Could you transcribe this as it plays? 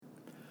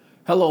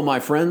Hello, my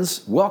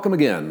friends. Welcome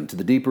again to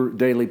the Deeper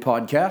Daily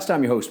Podcast.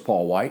 I'm your host,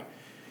 Paul White.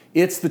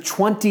 It's the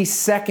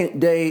 22nd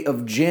day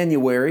of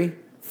January,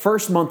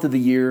 first month of the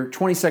year,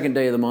 22nd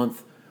day of the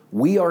month.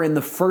 We are in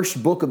the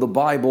first book of the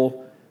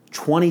Bible,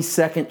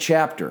 22nd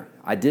chapter.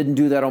 I didn't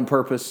do that on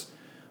purpose,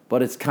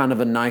 but it's kind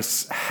of a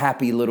nice,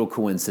 happy little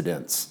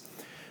coincidence.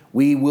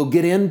 We will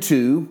get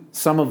into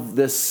some of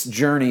this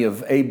journey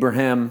of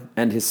Abraham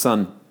and his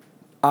son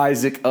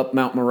Isaac up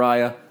Mount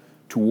Moriah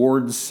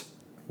towards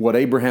what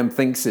Abraham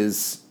thinks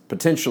is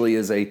potentially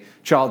is a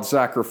child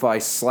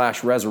sacrifice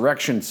 /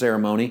 resurrection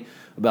ceremony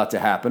about to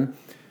happen.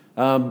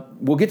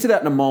 We'll get to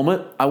that in a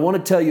moment. I want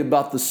to tell you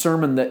about the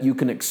sermon that you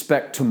can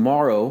expect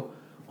tomorrow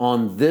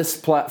on this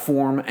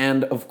platform,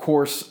 and of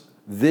course,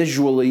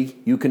 visually,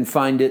 you can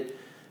find it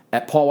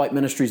at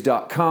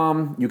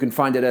paulwhiteministries.com. You can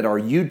find it at our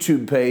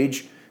YouTube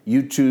page.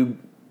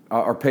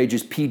 Our page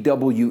is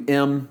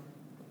PWM.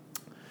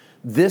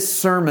 This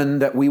sermon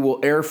that we will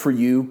air for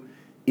you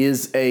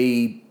is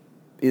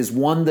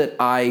one that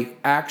I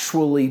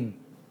actually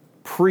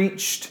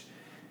preached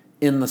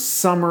in the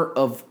summer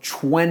of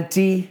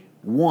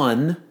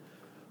 21,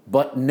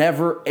 but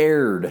never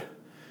aired.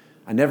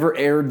 I never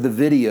aired the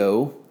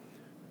video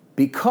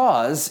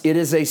because it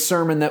is a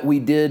sermon that we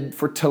did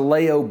for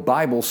Taleo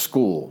Bible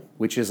School,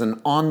 which is an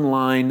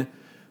online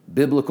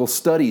biblical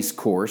studies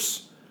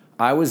course.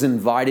 I was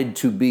invited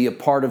to be a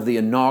part of the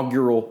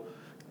inaugural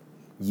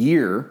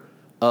year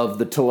of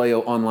the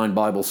Taleo Online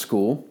Bible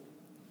School.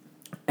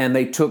 And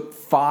they took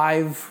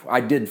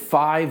I did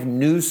 5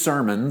 new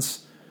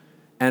sermons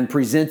and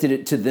presented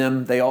it to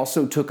them. They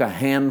also took a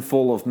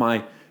handful of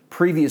my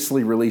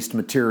previously released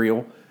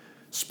material,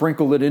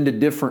 sprinkled it into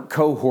different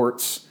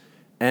cohorts,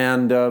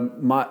 and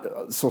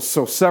so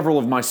several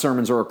of my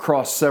sermons are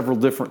across several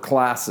different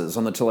classes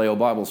on the Taleo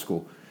Bible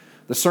School.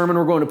 The sermon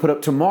we're going to put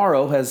up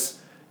tomorrow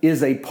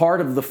is a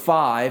part of the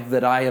 5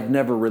 that I have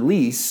never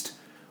released,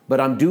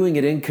 but I'm doing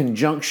it in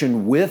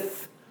conjunction with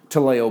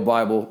Taleo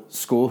Bible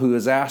School, who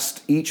has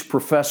asked each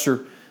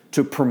professor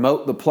to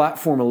promote the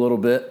platform a little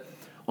bit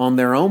on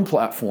their own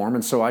platform.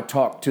 And so I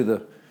talked to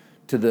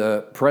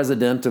the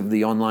president of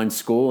the online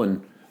school,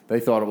 and they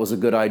thought it was a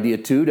good idea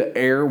too to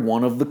air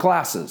one of the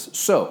classes.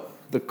 So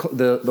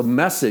the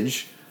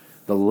message,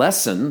 the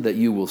lesson that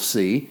you will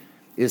see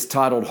is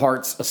titled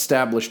Hearts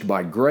Established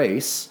by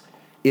Grace.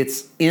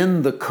 It's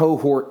in the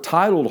cohort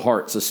titled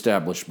Hearts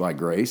Established by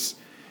Grace.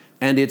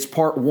 And it's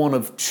part 1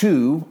 of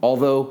 2,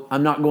 although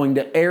I'm not going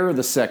to air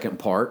the second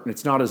part.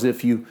 It's not as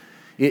if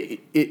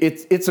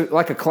it's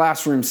like a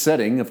classroom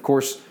setting. Of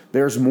course,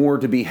 there's more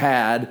to be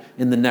had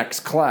in the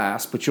next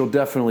class, but you'll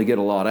definitely get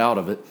a lot out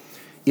of it.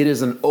 It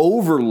is an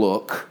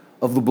overlook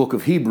of the book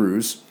of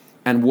Hebrews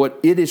and what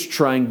it is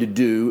trying to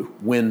do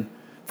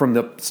from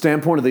the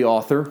standpoint of the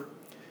author,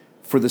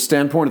 for the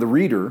standpoint of the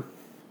reader,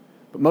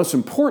 but most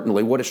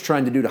importantly, what it's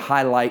trying to do to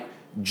highlight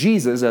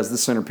Jesus as the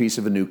centerpiece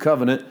of a new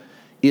covenant.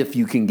 If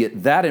you can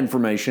get that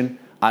information,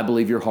 I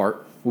believe your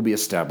heart will be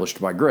established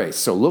by grace.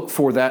 So look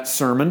for that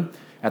sermon.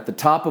 At the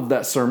top of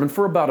that sermon,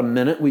 for about a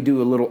minute, we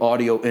do a little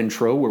audio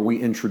intro where we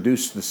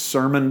introduce the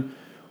sermon,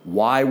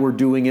 why we're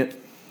doing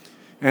it,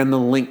 and the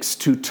links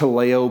to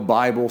Taleo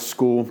Bible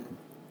School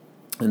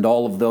and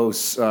all of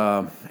those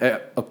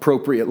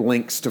appropriate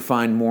links to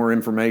find more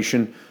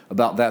information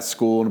about that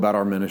school and about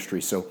our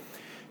ministry. So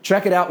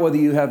check it out whether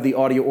you have the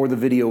audio or the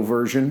video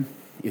version.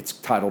 It's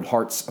titled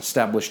Hearts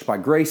Established by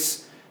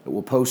Grace. It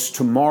will post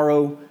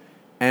tomorrow,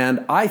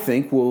 and I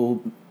think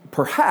will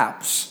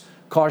perhaps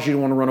cause you to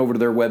want to run over to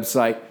their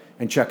website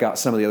and check out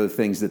some of the other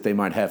things that they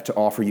might have to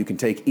offer. You can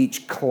take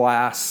each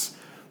class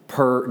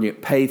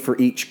pay for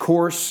each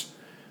course,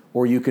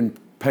 or you can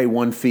pay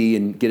one fee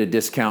and get a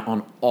discount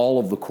on all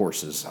of the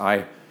courses.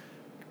 I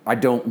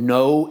don't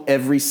know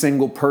every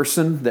single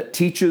person that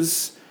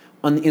teaches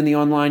in the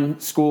online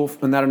school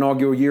in that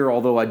inaugural year,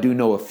 although I do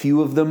know a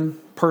few of them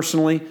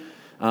personally,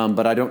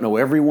 but I don't know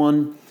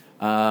everyone.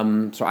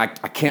 So I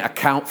can't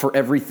account for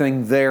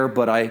everything there,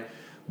 but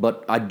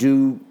I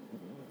do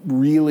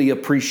really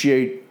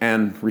appreciate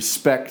and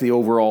respect the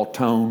overall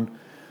tone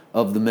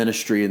of the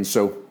ministry, and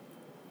so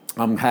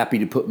I'm happy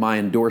to put my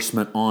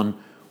endorsement on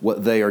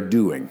what they are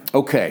doing.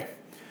 Okay,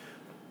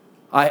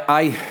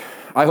 I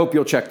hope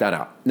you'll check that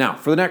out. Now,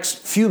 for the next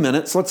few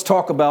minutes, let's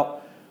talk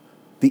about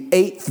the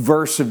 8th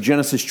verse of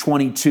Genesis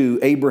 22.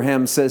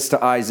 Abraham says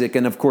to Isaac,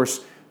 and of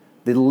course,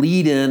 the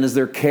lead-in is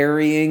they're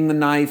carrying the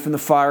knife and the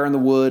fire and the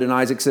wood, and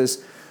Isaac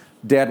says,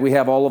 Dad, we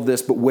have all of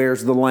this, but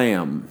where's the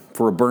lamb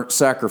for a burnt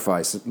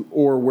sacrifice?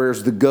 Or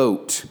where's the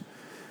goat?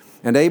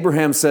 And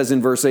Abraham says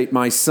in verse 8,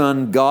 My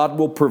son, God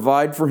will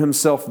provide for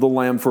himself the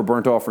lamb for a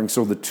burnt offering.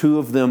 So the two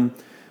of them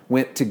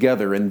went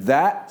together. And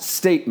that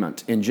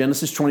statement in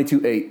Genesis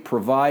 22:8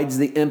 provides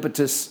the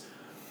impetus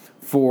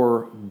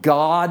for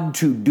God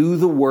to do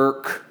the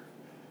work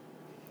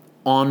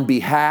on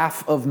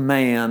behalf of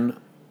man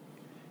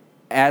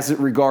as it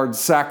regards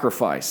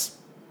sacrifice.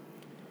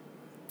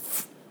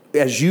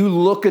 As you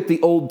look at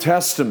the Old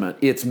Testament,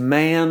 it's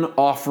man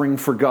offering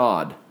for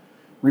God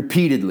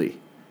repeatedly,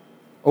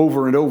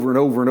 over and over and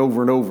over and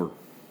over and over.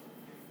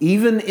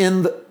 Even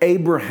in the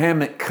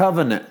Abrahamic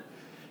covenant,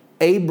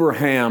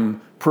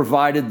 Abraham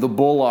provided the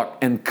bullock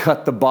and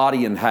cut the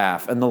body in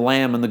half, and the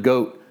lamb and the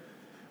goat,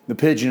 the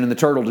pigeon and the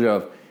turtle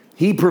dove.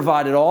 He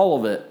provided all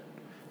of it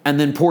and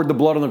then poured the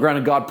blood on the ground,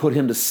 and God put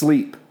him to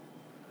sleep.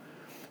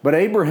 But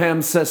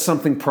Abraham says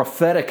something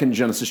prophetic in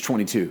Genesis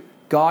 22.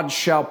 God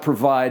shall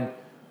provide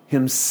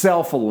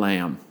himself a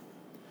lamb.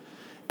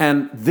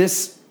 And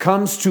this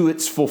comes to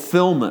its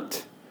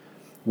fulfillment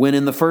when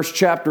in the first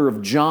chapter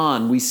of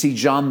John, we see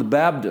John the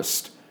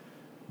Baptist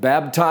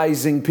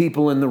baptizing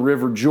people in the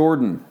river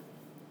Jordan.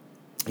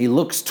 He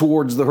looks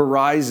towards the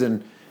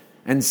horizon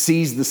and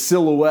sees the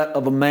silhouette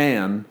of a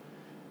man,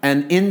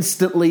 and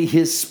instantly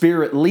his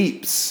spirit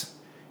leaps,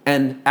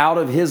 and out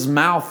of his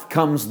mouth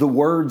comes the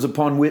words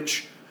upon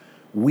which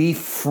we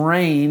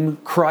frame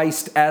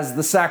Christ as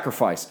the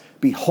sacrifice.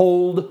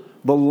 Behold,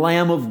 the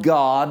Lamb of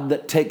God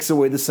that takes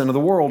away the sin of the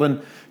world.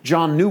 And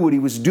John knew what he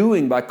was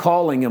doing by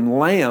calling him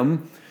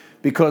Lamb,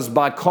 because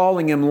by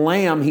calling him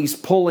Lamb, he's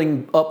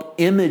pulling up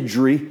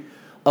imagery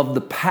of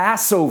the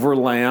Passover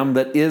lamb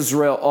that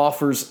Israel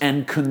offers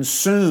and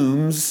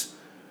consumes,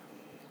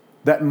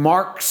 that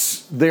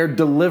marks their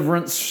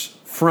deliverance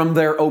from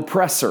their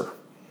oppressor,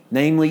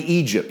 namely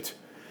Egypt.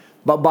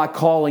 But by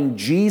calling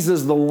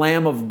Jesus the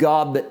Lamb of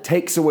God that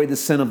takes away the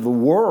sin of the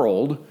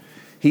world,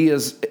 he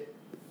has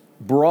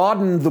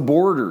broadened the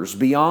borders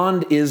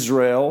beyond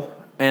Israel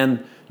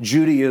and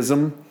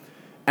Judaism,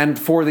 and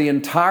for the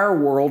entire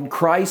world,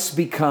 Christ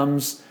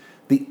becomes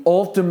the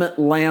ultimate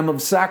lamb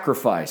of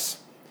sacrifice.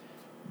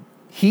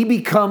 He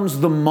becomes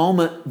the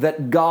moment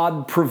that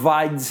God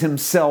provides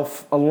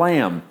himself a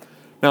lamb.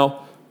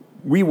 Now,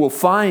 we will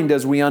find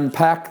as we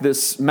unpack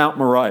this Mount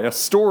Moriah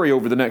story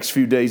over the next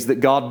few days that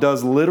God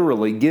does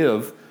literally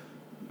give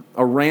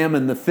a ram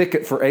in the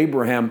thicket for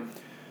Abraham.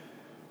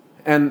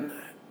 And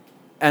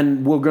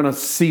we're going to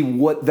see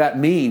what that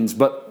means.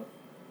 But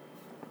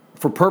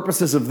for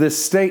purposes of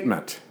this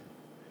statement,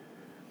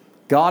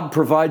 God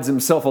provides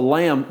himself a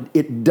lamb.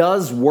 It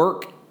does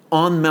work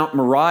on Mount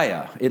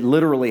Moriah. It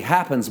literally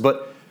happens.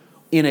 But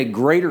in a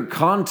greater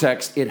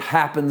context, it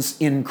happens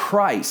in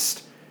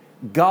Christ.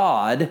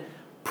 God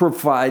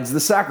provides the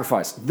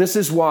sacrifice. This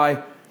is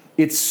why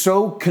it's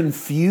so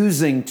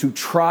confusing to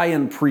try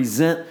and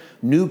present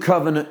new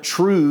covenant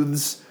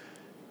truths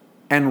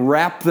and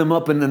wrap them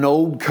up in an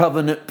old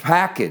covenant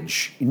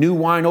package. New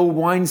wine, old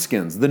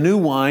wineskins. The new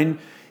wine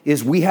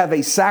is we have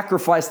a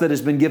sacrifice that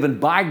has been given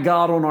by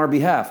God on our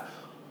behalf.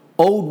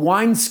 Old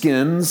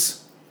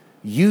wineskins,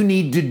 you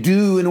need to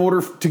do in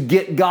order to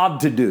get God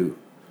to do.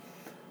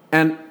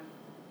 And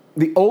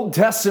the Old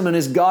Testament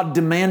is God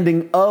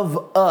demanding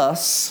of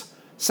us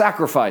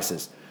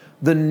sacrifices.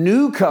 The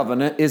new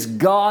covenant is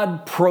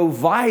God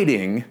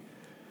providing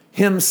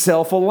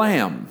himself a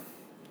lamb.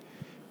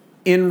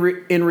 In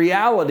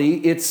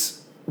reality,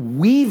 it's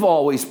we've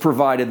always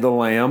provided the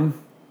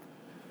lamb,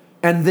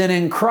 and then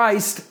in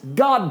Christ,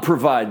 God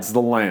provides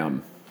the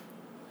lamb.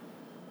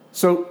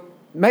 So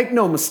make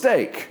no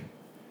mistake,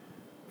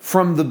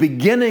 from the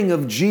beginning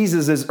of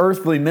Jesus'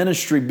 earthly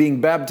ministry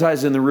being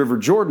baptized in the River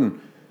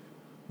Jordan,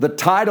 the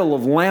title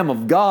of Lamb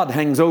of God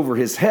hangs over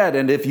his head,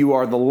 and if you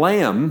are the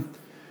lamb,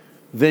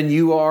 then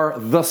you are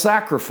the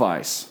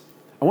sacrifice.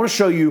 I want to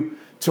show you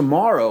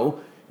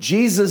tomorrow,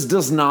 Jesus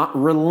does not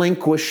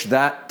relinquish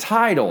that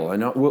title.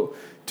 And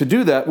to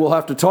do that, we'll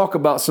have to talk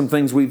about some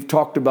things we've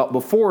talked about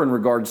before in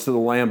regards to the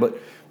lamb, but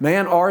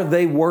man, are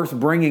they worth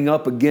bringing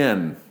up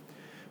again.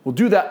 We'll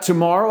do that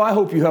tomorrow. I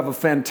hope you have a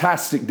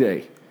fantastic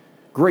day.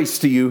 Grace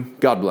to you.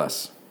 God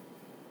bless.